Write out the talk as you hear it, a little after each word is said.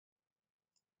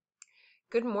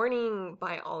Good morning,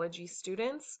 biology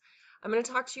students. I'm going to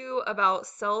talk to you about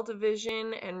cell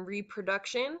division and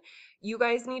reproduction. You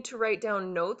guys need to write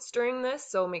down notes during this,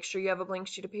 so make sure you have a blank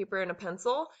sheet of paper and a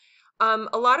pencil.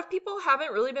 A lot of people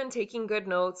haven't really been taking good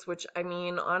notes, which I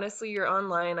mean, honestly, you're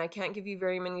online. I can't give you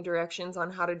very many directions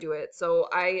on how to do it. So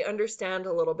I understand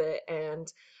a little bit, and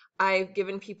I've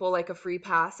given people like a free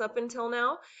pass up until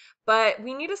now. But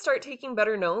we need to start taking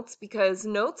better notes because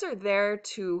notes are there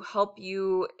to help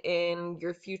you in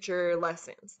your future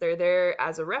lessons. They're there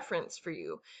as a reference for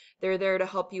you. They're there to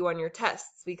help you on your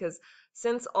tests because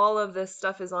since all of this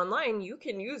stuff is online, you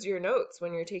can use your notes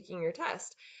when you're taking your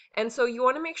test. And so you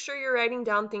want to make sure you're writing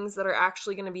down things that are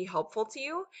actually going to be helpful to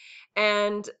you.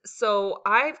 And so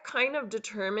I've kind of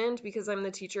determined, because I'm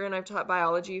the teacher and I've taught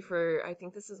biology for, I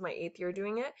think this is my 8th year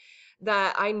doing it,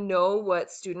 that I know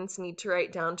what students need to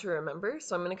write down to remember.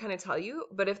 So I'm going to kind of tell you.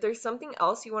 But if there's something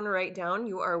else you want to write down,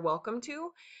 you are welcome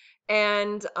to.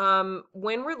 And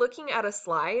when we're looking at a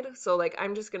slide, so like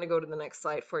I'm just going to go to the next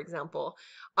slide, for example.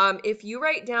 If you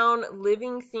write down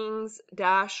living things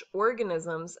dash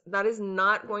organisms, that is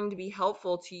not going to be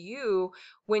helpful to you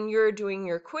when you're doing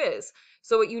your quiz.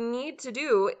 So what you need to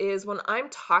do is when I'm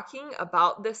talking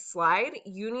about this slide,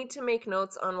 you need to make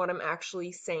notes on what I'm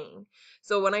actually saying.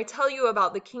 So when I tell you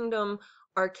about the kingdom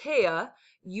Archaea,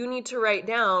 you need to write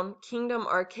down Kingdom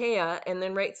Archaea and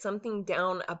then write something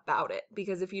down about it.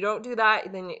 Because if you don't do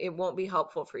that, then it won't be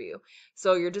helpful for you.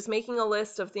 So you're just making a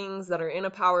list of things that are in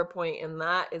a PowerPoint, and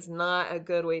that is not a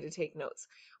good way to take notes.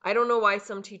 I don't know why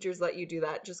some teachers let you do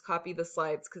that. Just copy the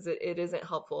slides because it isn't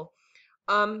helpful.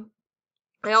 Um,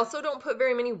 I also don't put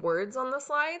very many words on the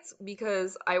slides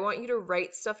because I want you to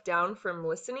write stuff down from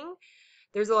listening.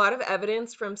 There's a lot of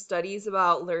evidence from studies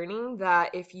about learning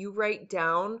that if you write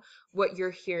down what you're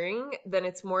hearing, then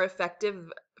it's more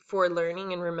effective for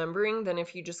learning and remembering than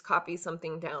if you just copy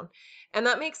something down. And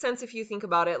that makes sense if you think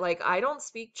about it. Like, I don't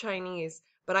speak Chinese,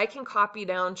 but I can copy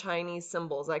down Chinese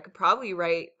symbols. I could probably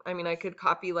write, I mean, I could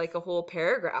copy like a whole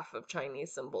paragraph of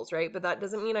Chinese symbols, right? But that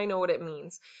doesn't mean I know what it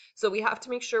means. So we have to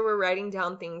make sure we're writing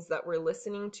down things that we're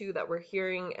listening to, that we're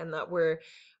hearing, and that we're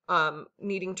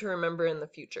needing to remember in the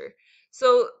future.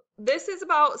 So this is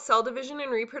about cell division and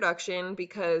reproduction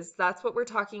because that's what we're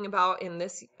talking about in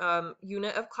this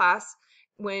unit of class.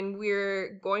 When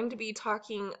we're going to be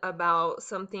talking about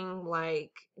something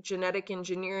like genetic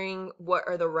engineering, what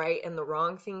are the right and the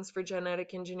wrong things for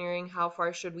genetic engineering? How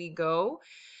far should we go?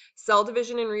 Cell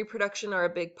division and reproduction are a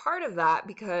big part of that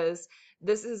because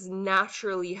this is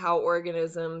naturally how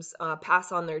organisms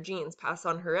pass on their genes, pass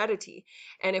on heredity.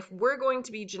 And if we're going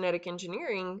to be genetic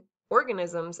engineering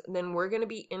organisms, then we're going to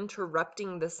be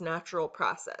interrupting this natural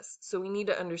process. So we need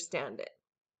to understand it.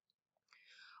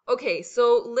 Okay,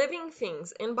 so living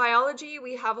things. In biology,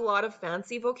 we have a lot of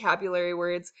fancy vocabulary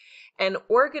words, and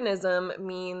organism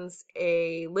means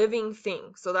a living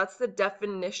thing. So that's the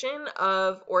definition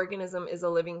of organism is a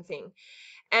living thing.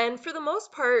 And for the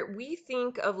most part, we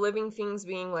think of living things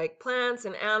being like plants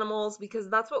and animals because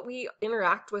that's what we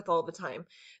interact with all the time.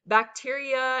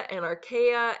 Bacteria and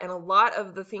archaea and a lot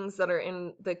of the things that are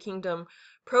in the kingdom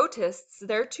protists,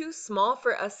 they're too small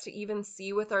for us to even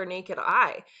see with our naked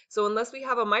eye. So unless we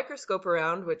have a microscope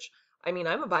around, which I mean,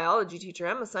 I'm a biology teacher,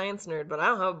 I'm a science nerd, but I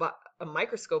don't have a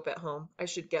microscope at home. I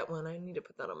should get one. I need to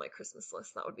put that on my Christmas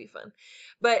list. That would be fun.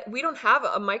 But we don't have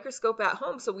a microscope at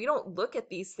home, so we don't look at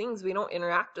these things. We don't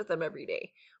interact with them every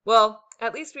day. Well,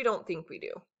 at least we don't think we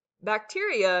do.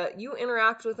 Bacteria, you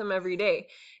interact with them every day.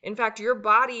 In fact, your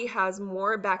body has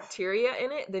more bacteria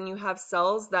in it than you have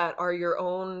cells that are your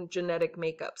own genetic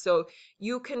makeup. So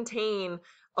you contain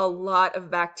a lot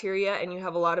of bacteria and you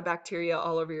have a lot of bacteria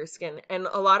all over your skin. And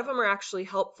a lot of them are actually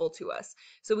helpful to us.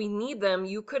 So we need them.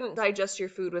 You couldn't digest your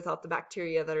food without the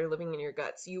bacteria that are living in your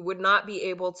guts. You would not be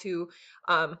able to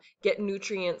get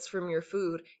nutrients from your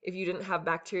food if you didn't have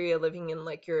bacteria living in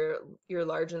like your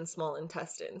large and small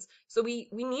intestines. So we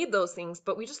need those things,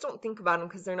 but we just don't think about them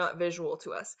because they're not visual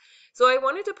to us. So I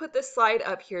wanted to put this slide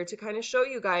up here to kind of show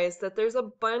you guys that there's a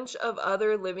bunch of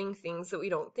other living things that we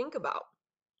don't think about.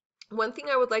 One thing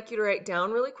I would like you to write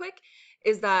down really quick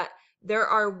is that there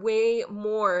are way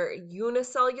more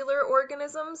unicellular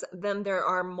organisms than there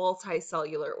are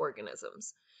multicellular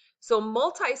organisms. So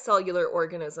multicellular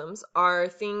organisms are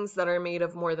things that are made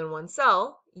of more than one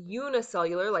cell.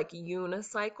 Unicellular, like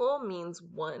unicycle, means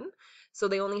one. So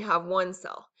they only have one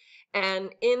cell.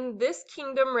 And in this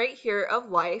kingdom right here of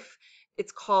life,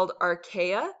 it's called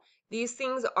archaea. These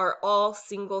things are all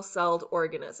single-celled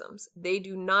organisms. They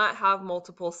do not have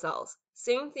multiple cells.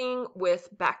 Same thing with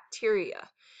bacteria.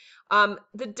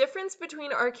 The difference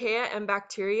between archaea and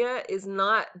bacteria is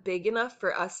not big enough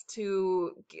for us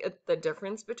to get the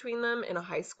difference between them in a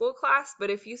high school class, but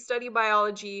if you study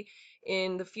biology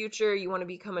in the future, you want to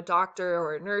become a doctor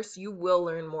or a nurse, you will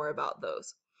learn more about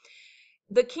those.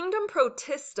 The kingdom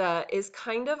Protista is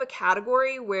kind of a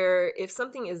category where if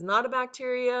something is not a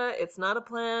bacteria, it's not a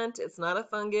plant, it's not a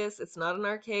fungus, it's not an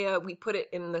archaea, we put it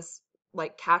in this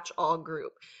like catch-all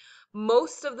group.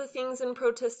 Most of the things in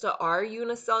Protista are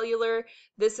unicellular.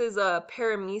 This is a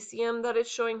paramecium that it's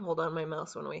showing. Hold on, my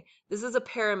mouse went away. This is a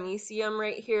paramecium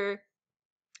right here.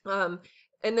 Um,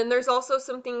 and then there's also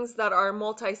some things that are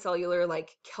multicellular,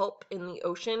 like kelp in the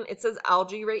ocean. It says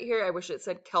algae right here. I wish it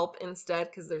said kelp instead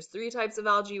because there's 3 types of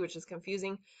algae, which is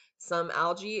confusing. Some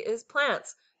algae is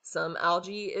plants. Some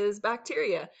algae is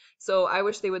bacteria. So I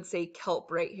wish they would say kelp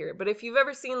right here. But if you've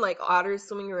ever seen like otters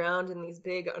swimming around in these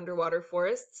big underwater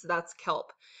forests, that's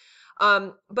kelp.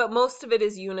 But most of it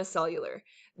is unicellular.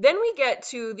 Then we get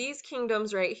to these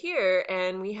kingdoms right here,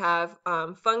 and we have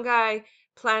fungi,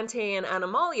 plantae, and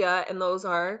animalia, and those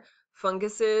are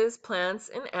funguses,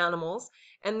 plants, and animals.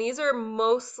 And these are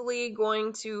mostly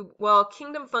going to, well,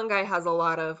 kingdom fungi has a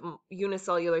lot of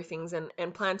unicellular things, and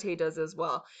plantae does as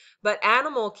well. But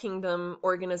animal kingdom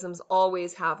organisms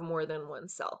always have more than one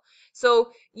cell.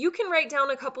 So you can write down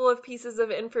a couple of pieces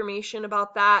of information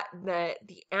about that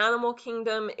the animal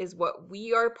kingdom is what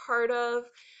we are part of.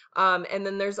 And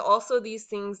then there's also these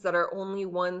things that are only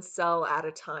one cell at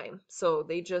a time. So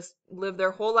they just live their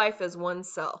whole life as one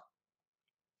cell.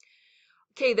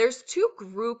 Okay, there's 2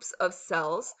 groups of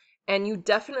cells, and you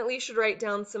definitely should write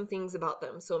down some things about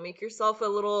them. So make yourself a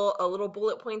little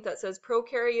bullet point that says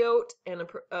prokaryote and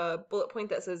a bullet point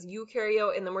that says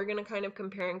eukaryote, and then we're going to kind of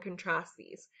compare and contrast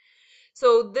these.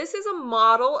 So this is a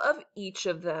model of each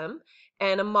of them,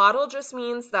 and a model just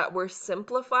means that we're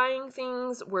simplifying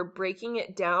things, we're breaking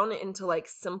it down into like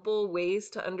simple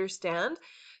ways to understand.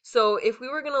 So if we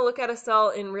were going to look at a cell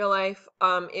in real life,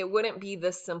 it wouldn't be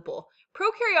this simple.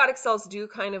 Prokaryotic cells do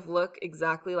kind of look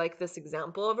exactly like this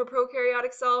example of a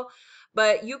prokaryotic cell,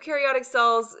 but eukaryotic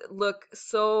cells look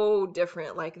so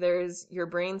different. Like there's your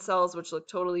brain cells, which look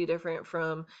totally different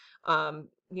from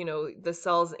the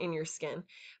cells in your skin.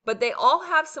 But they all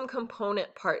have some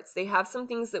component parts. They have some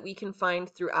things that we can find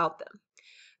throughout them.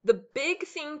 The big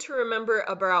thing to remember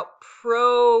about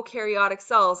prokaryotic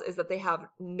cells is that they have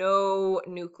no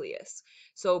nucleus.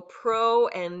 So pro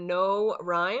and no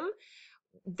rhyme.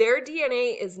 Their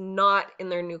DNA is not in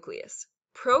their nucleus.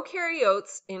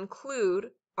 Prokaryotes include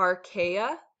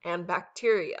archaea and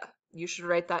bacteria. You should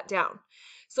write that down.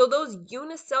 So those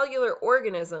unicellular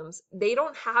organisms, they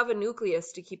don't have a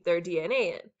nucleus to keep their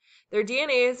DNA in. Their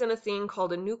DNA is in a thing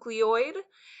called a nucleoid,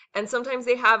 and sometimes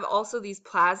they have also these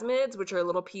plasmids, which are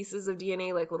little pieces of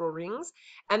DNA like little rings,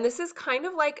 and this is kind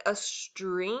of like a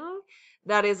string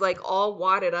that is like all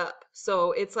wadded up.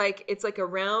 So it's like a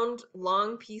round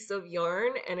long piece of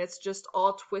yarn and it's just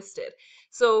all twisted.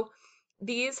 So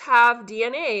these have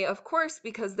DNA, of course,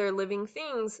 because they're living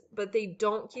things, but they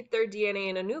don't keep their DNA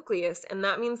in a nucleus, and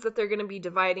that means that they're going to be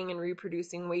dividing and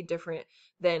reproducing way different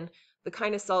than the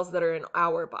kind of cells that are in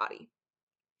our body.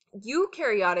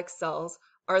 Eukaryotic cells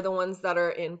are the ones that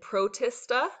are in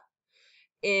Protista,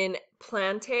 in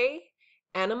Plantae,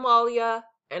 Animalia,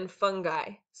 and fungi.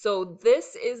 So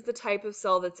this is the type of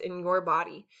cell that's in your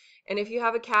body. And if you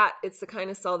have a cat, it's the kind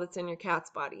of cell that's in your cat's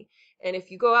body. And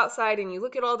if you go outside and you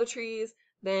look at all the trees,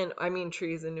 then, I mean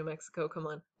trees in New Mexico, come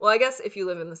on. Well, I guess if you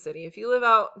live in the city. If you live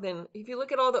out, then if you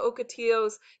look at all the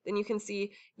ocotillos, then you can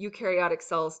see eukaryotic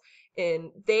cells.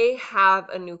 And they have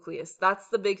a nucleus. That's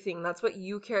the big thing. That's what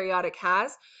eukaryotic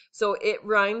has. So it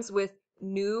rhymes with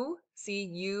new, see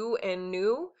you and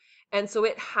new. And so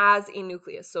it has a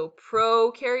nucleus. So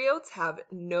prokaryotes have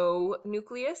no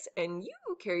nucleus and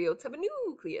eukaryotes have a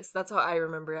nucleus. That's how I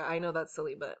remember it. I know that's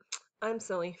silly, but I'm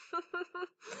silly.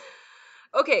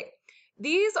 Okay,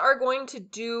 these are going to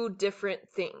do different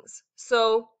things.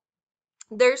 So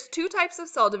there's 2 types of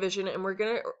cell division, and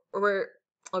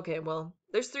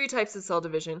there's 3 types of cell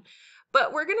division,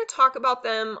 but we're going to talk about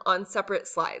them on separate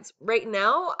slides. Right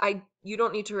now, you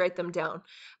don't need to write them down,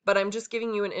 but I'm just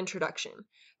giving you an introduction.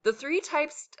 The 3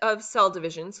 types of cell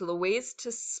division, so the ways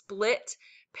to split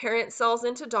parent cells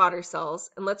into daughter cells,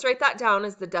 and let's write that down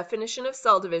as the definition of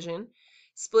cell division,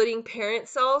 splitting parent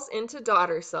cells into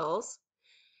daughter cells.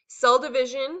 Cell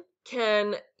division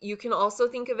you can also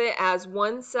think of it as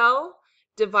one cell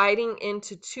dividing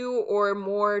into 2 or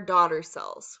more daughter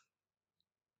cells.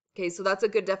 Okay, so that's a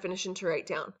good definition to write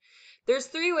down. There's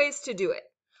 3 ways to do it.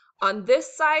 On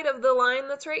this side of the line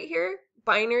that's right here,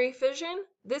 binary fission,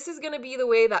 this is going to be the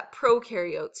way that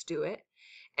prokaryotes do it.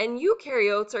 And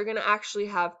eukaryotes are going to actually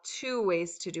have two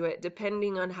ways to do it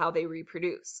depending on how they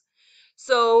reproduce.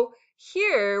 So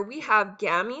here we have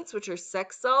gametes, which are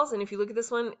sex cells. And if you look at this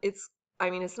one, it's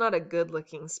not a good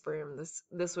looking sperm.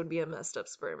 This would be a messed up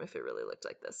sperm if it really looked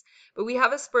like this. But we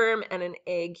have a sperm and an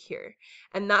egg here.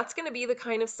 And that's going to be the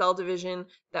kind of cell division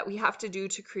that we have to do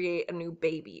to create a new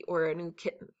baby or a new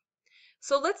kitten.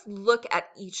 So let's look at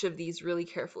each of these really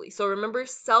carefully. So remember,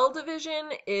 cell division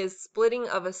is splitting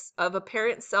of a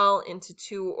parent cell into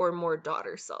two or more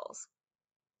daughter cells.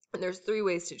 And there's three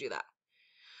ways to do that.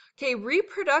 Okay,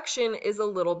 reproduction is a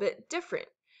little bit different.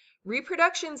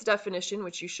 Reproduction's definition,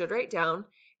 which you should write down,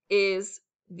 is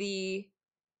the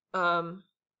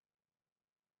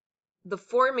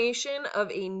formation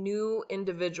of a new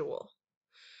individual.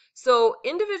 So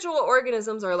individual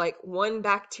organisms are like one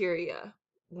bacteria,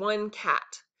 one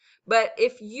cat. But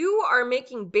if you are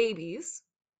making babies,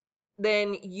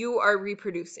 then you are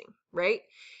reproducing, right?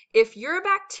 If you're a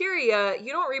bacteria,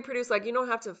 you don't reproduce, like you don't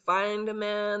have to find a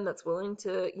man that's willing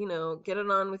to, get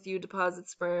it on with you, deposit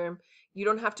sperm. You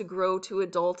don't have to grow to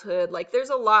adulthood. Like there's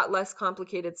a lot less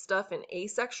complicated stuff in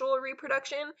asexual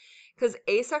reproduction, because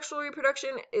asexual reproduction,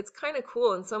 it's kind of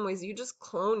cool in some ways. You just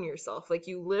clone yourself. Like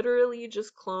you literally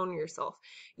just clone yourself.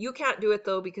 You can't do it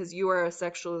though because you are a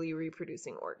sexually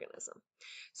reproducing organism.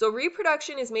 So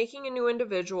reproduction is making a new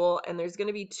individual, and there's going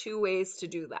to be two ways to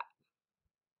do that.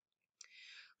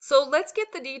 So let's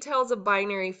get the details of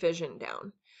binary fission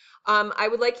down. I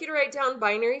would like you to write down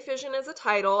binary fission as a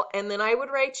title, and then I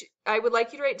would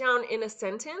like you to write down in a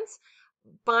sentence,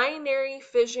 binary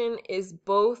fission is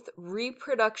both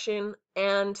reproduction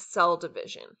and cell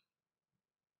division.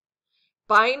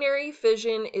 Binary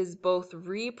fission is both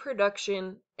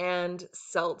reproduction and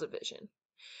cell division.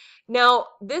 Now,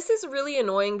 this is really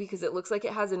annoying because it looks like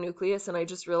it has a nucleus, and I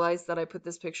just realized that I put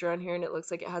this picture on here and it looks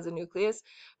like it has a nucleus.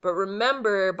 But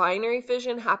remember, binary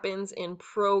fission happens in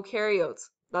prokaryotes.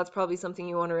 That's probably something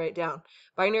you want to write down.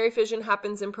 Binary fission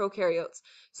happens in prokaryotes.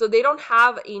 So they don't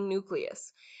have a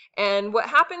nucleus. And what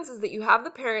happens is that you have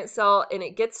the parent cell, and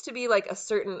it gets to be like a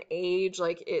certain age,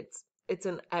 like it's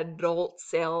an adult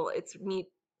cell. It's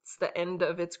the end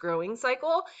of its growing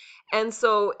cycle. And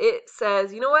so it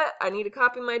says, you know what? I need to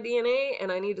copy my DNA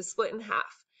and I need to split in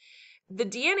half. The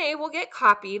DNA will get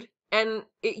copied, and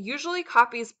it usually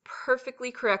copies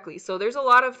perfectly correctly. So there's a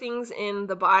lot of things in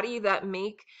the body that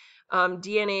make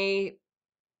DNA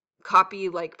copy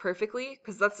like perfectly,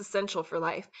 because that's essential for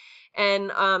life.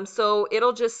 And so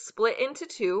it'll just split into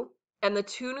two, and the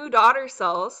two new daughter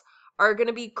cells are going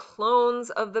to be clones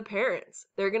of the parents.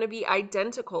 They're going to be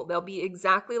identical. They'll be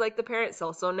exactly like the parent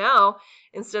cell. So now,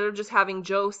 instead of just having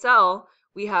Joe cell,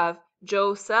 we have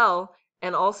Joe cell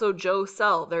and also Joe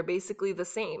cell. They're basically the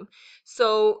same.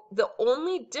 So the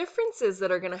only differences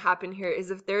that are going to happen here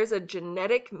is if there's a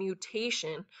genetic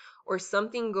mutation or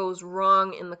something goes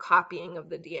wrong in the copying of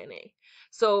the DNA.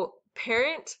 So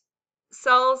parent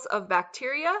cells of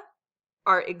bacteria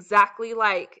are exactly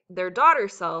like their daughter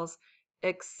cells,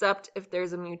 except if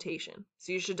there's a mutation.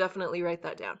 So you should definitely write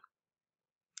that down.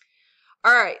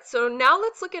 All right, so now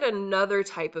let's look at another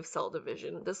type of cell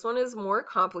division. This one is more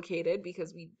complicated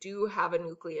because we do have a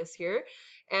nucleus here.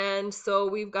 And so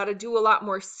we've got to do a lot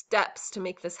more steps to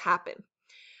make this happen.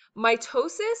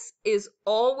 Mitosis is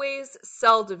always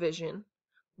cell division,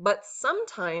 but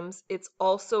sometimes it's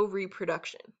also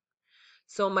reproduction.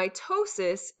 So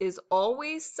mitosis is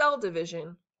always cell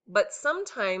division, but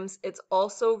sometimes it's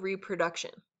also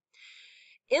reproduction.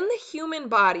 In the human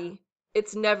body,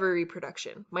 it's never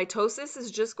reproduction. Mitosis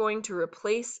is just going to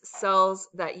replace cells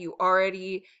that you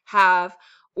already have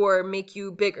or make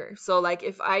you bigger. So like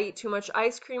if I eat too much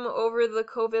ice cream over the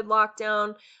COVID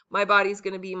lockdown, my body's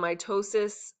going to be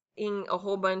mitosing a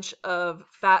whole bunch of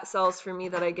fat cells for me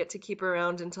that I get to keep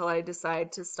around until I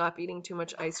decide to stop eating too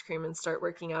much ice cream and start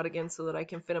working out again so that I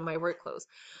can fit in my work clothes.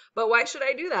 But why should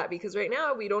I do that? Because right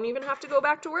now we don't even have to go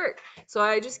back to work. So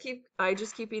I just keep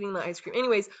eating the ice cream.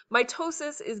 Anyways,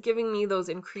 mitosis is giving me those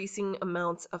increasing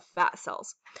amounts of fat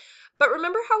cells. But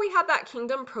remember how we had that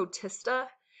kingdom Protista?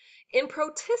 In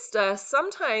Protista,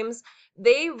 sometimes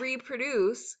they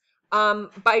reproduce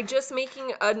by just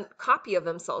making a copy of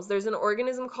themselves. There's an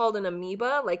organism called an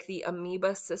amoeba, like the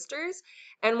amoeba sisters.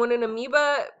 And when an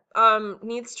amoeba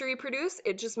needs to reproduce,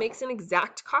 it just makes an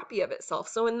exact copy of itself.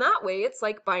 So in that way, it's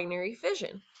like binary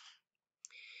fission.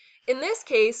 In this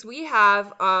case, we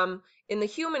have in the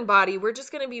human body, we're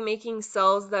just going to be making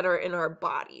cells that are in our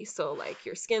body. So like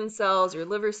your skin cells, your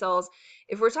liver cells.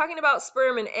 If we're talking about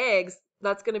sperm and eggs,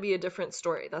 that's going to be a different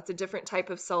story. That's a different type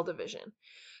of cell division.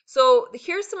 So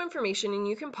here's some information, and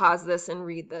you can pause this and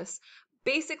read this.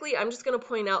 Basically, I'm just going to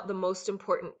point out the most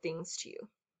important things to you.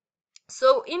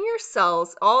 So in your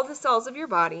cells, all the cells of your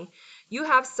body, you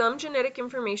have some genetic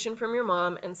information from your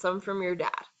mom and some from your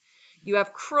dad. You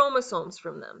have chromosomes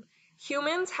from them.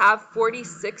 Humans have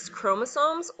 46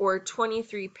 chromosomes or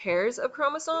 23 pairs of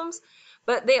chromosomes,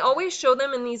 but they always show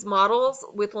them in these models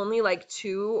with only like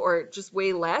 2 or just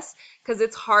way less because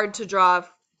it's hard to draw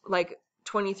like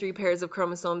 23 pairs of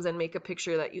chromosomes and make a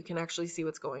picture that you can actually see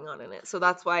what's going on in it. So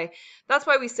that's why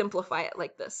we simplify it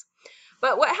like this.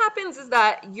 But what happens is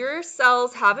that your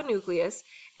cells have a nucleus,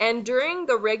 and during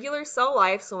the regular cell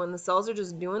life, so when the cells are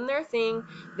just doing their thing,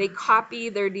 they copy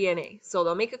their DNA. So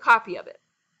they'll make a copy of it.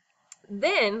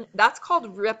 Then that's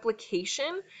called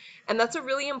replication, and that's a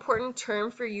really important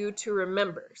term for you to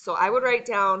remember. So I would write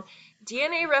down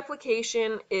DNA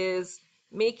replication is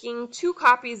making 2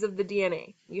 copies of the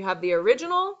DNA. You have the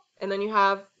original, and then you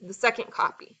have the second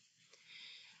copy.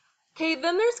 Okay,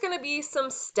 then there's going to be some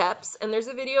steps, and there's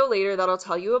a video later that'll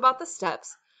tell you about the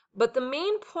steps. But the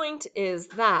main point is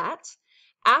that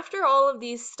after all of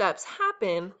these steps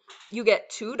happen, you get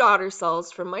 2 daughter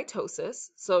cells from mitosis.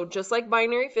 So just like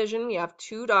binary fission, we have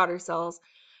 2 daughter cells.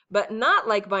 But not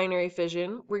like binary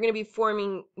fission, we're going to be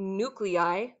forming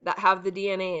nuclei that have the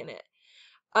DNA in it.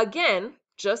 Again,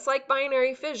 just like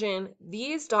binary fission,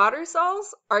 these daughter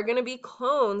cells are going to be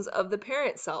clones of the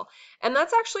parent cell. And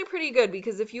that's actually pretty good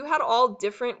because if you had all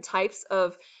different types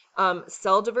of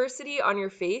cell diversity on your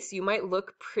face, you might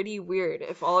look pretty weird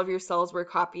if all of your cells were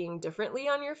copying differently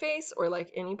on your face or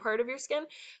like any part of your skin.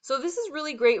 So this is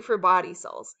really great for body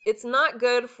cells. It's not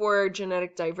good for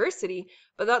genetic diversity,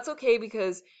 but that's okay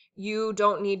because you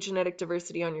don't need genetic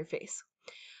diversity on your face.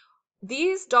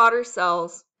 These daughter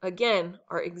cells, again,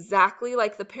 are exactly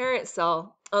like the parent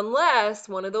cell, unless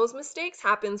one of those mistakes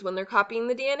happens when they're copying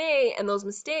the DNA, and those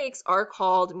mistakes are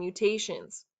called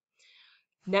mutations.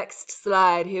 Next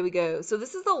slide, here we go. So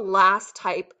this is the last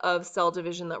type of cell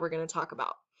division that we're going to talk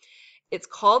about. It's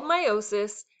called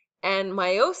meiosis, and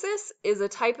meiosis is a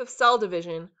type of cell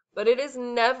division, but it is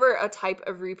never a type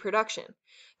of reproduction.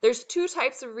 There's 2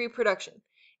 types of reproduction,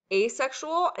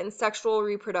 asexual and sexual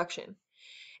reproduction.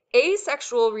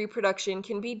 Asexual reproduction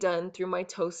can be done through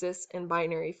mitosis and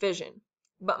binary fission.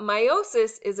 But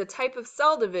meiosis is a type of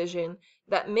cell division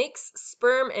that makes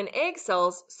sperm and egg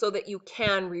cells so that you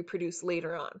can reproduce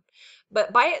later on.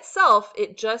 But by itself,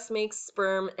 it just makes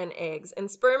sperm and eggs.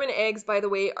 And sperm and eggs, by the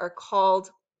way, are called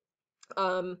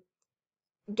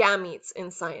gametes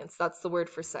in science. That's the word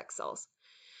for sex cells.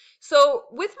 So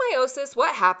with meiosis,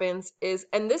 what happens is,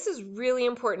 and this is really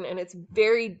important and it's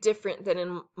very different than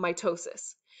in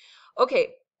mitosis. Okay,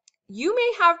 you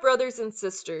may have brothers and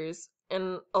sisters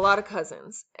and a lot of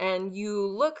cousins, and you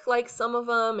look like some of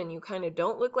them and you kind of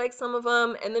don't look like some of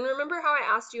them. And then remember how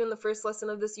I asked you in the first lesson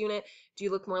of this unit, do you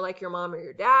look more like your mom or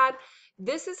your dad?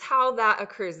 This is how that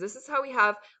occurs. This is how we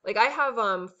have, like I have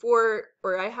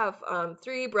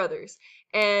 3 brothers,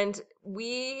 and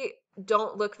we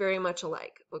don't look very much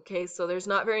alike. Okay, so there's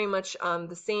not very much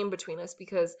the same between us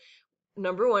because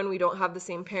number one, we don't have the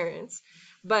same parents.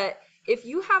 But if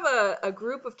you have a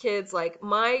group of kids, like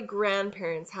my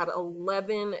grandparents had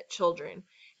 11 children,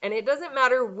 and it doesn't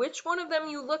matter which one of them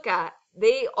you look at,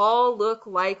 they all look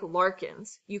like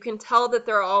Larkins. You can tell that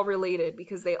they're all related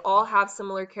because they all have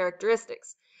similar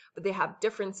characteristics, but they have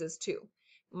differences too.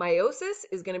 Meiosis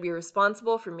is going to be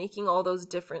responsible for making all those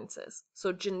differences.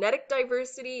 So genetic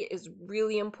diversity is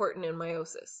really important in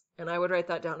meiosis, and I would write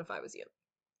that down if I was you.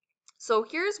 So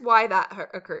here's why that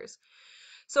occurs.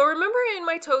 So remember in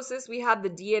mitosis, we had the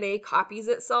DNA copies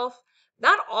itself.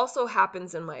 That also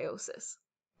happens in meiosis.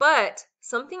 But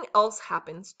something else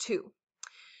happens too.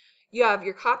 You have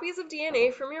your copies of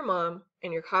DNA from your mom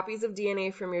and your copies of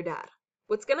DNA from your dad.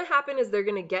 What's going to happen is they're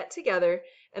going to get together,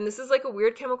 and this is like a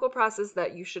weird chemical process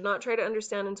that you should not try to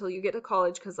understand until you get to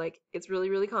college because like it's really,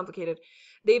 really complicated.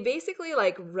 They basically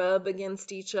like rub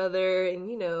against each other and,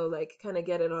 you know, like kind of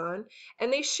get it on,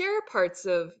 and they share parts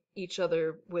of each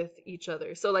other with each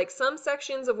other. So like some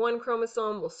sections of one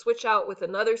chromosome will switch out with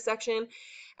another section,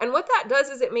 and what that does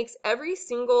is it makes every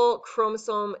single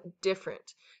chromosome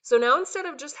different. So now instead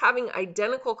of just having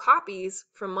identical copies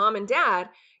from mom and dad,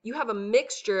 you have a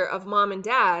mixture of mom and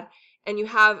dad, and you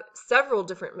have several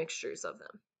different mixtures of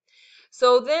them.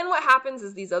 So then what happens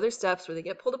is these other steps where they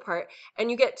get pulled apart,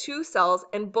 and you get 2 cells,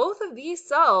 and both of these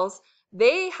cells,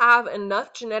 they have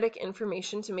enough genetic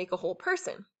information to make a whole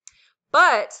person.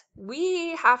 But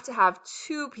we have to have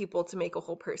 2 people to make a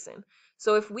whole person.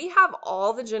 So if we have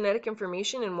all the genetic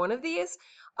information in one of these,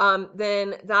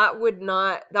 then that would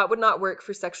not work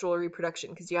for sexual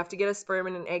reproduction because you have to get a sperm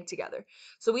and an egg together.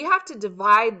 So we have to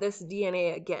divide this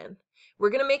DNA again. We're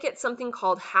going to make it something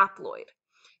called haploid.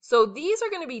 So these are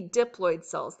going to be diploid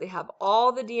cells. They have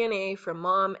all the DNA from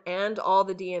mom and all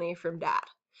the DNA from dad.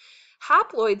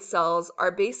 Haploid cells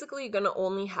are basically going to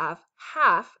only have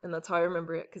half, and that's how I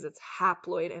remember it because it's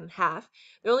haploid and half.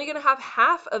 They're only going to have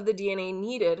half of the DNA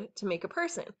needed to make a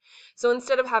person. So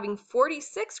instead of having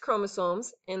 46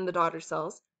 chromosomes in the daughter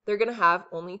cells, they're going to have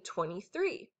only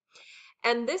 23.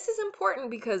 And this is important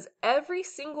because every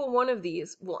single one of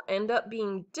these will end up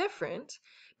being different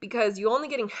because you're only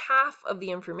getting half of the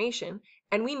information,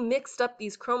 and we mixed up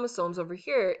these chromosomes over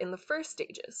here in the first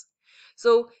stages.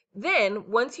 So then,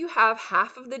 once you have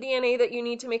half of the DNA that you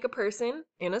need to make a person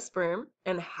in a sperm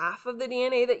and half of the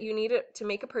DNA that you need to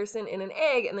make a person in an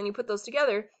egg, and then you put those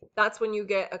together, that's when you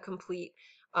get a complete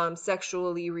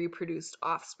sexually reproduced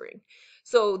offspring.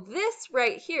 So this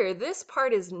right here, this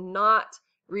part is not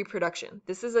reproduction.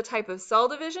 This is a type of cell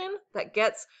division that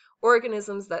gets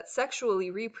organisms that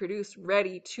sexually reproduce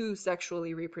ready to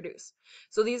sexually reproduce.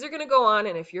 So these are going to go on,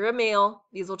 and if you're a male,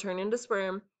 these will turn into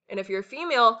sperm. And if you're a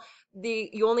female,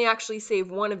 you only actually save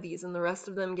one of these, and the rest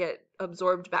of them get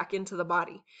absorbed back into the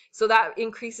body. So that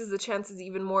increases the chances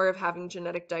even more of having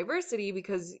genetic diversity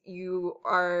because you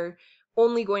are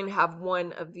only going to have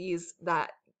one of these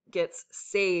that gets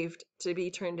saved to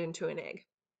be turned into an egg.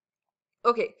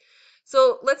 Okay,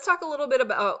 so let's talk a little bit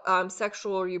about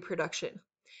sexual reproduction.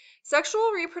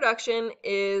 Sexual reproduction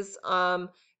is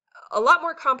a lot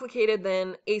more complicated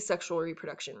than asexual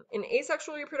reproduction. In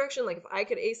asexual reproduction, like if I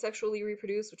could asexually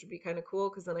reproduce, which would be kind of cool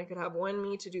because then I could have one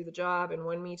me to do the job and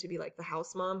one me to be like the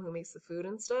house mom who makes the food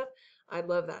and stuff. I'd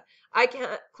love that. I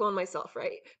can't clone myself,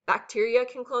 right? Bacteria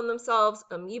can clone themselves,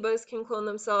 amoebas can clone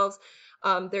themselves.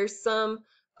 There's some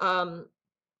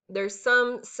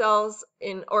cells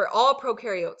in, or all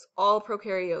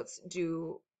prokaryotes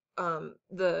do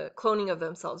the cloning of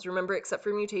themselves, remember, except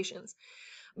for mutations.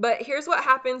 But here's what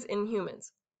happens in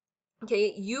humans.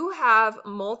 Okay, you have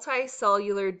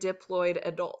multicellular diploid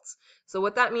adults. So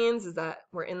what that means is that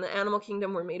we're in the animal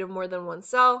kingdom, we're made of more than one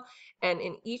cell, and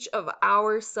in each of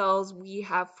our cells, we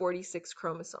have 46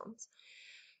 chromosomes.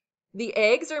 The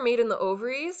eggs are made in the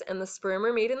ovaries and the sperm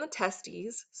are made in the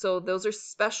testes. So those are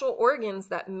special organs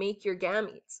that make your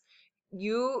gametes.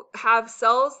 You have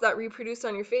cells that reproduce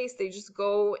on your face, they just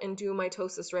go and do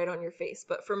mitosis right on your face.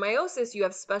 But for meiosis, you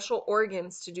have special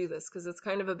organs to do this because it's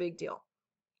kind of a big deal.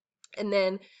 And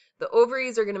then the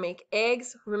ovaries are going to make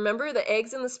eggs. Remember, the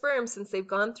eggs and the sperm, since they've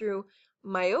gone through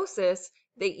meiosis,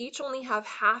 they each only have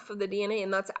half of the DNA,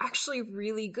 and that's actually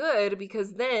really good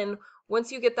because then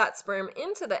once you get that sperm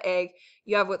into the egg,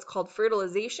 you have what's called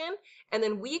fertilization. And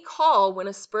then we call, when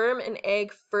a sperm and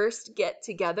egg first get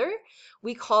together,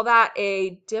 we call that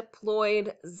a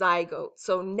diploid zygote.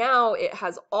 So now it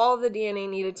has all the DNA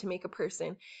needed to make a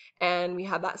person, and we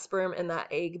have that sperm and that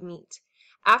egg meet.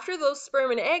 After those sperm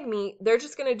and egg meet, they're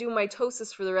just going to do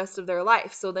mitosis for the rest of their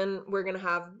life. So then we're going to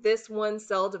have this one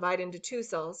cell divide into two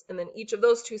cells, and then each of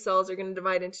those two cells are going to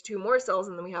divide into two more cells,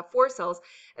 and then we have 4 cells.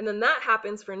 And then that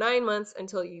happens for 9 months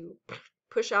until you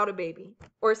push out a baby,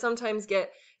 or sometimes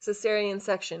get cesarean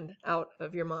sectioned out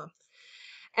of your mom.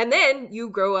 And then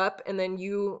you grow up, and then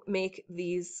you make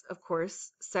these, of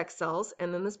course, sex cells,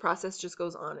 and then this process just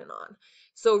goes on and on.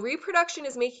 So reproduction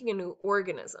is making a new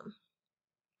organism.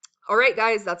 All right,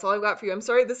 guys, that's all I've got for you. I'm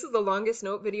sorry this is the longest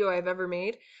note video I've ever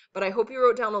made, but I hope you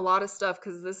wrote down a lot of stuff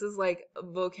because this is like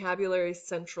vocabulary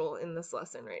central in this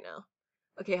lesson right now.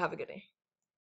 Okay, have a good day.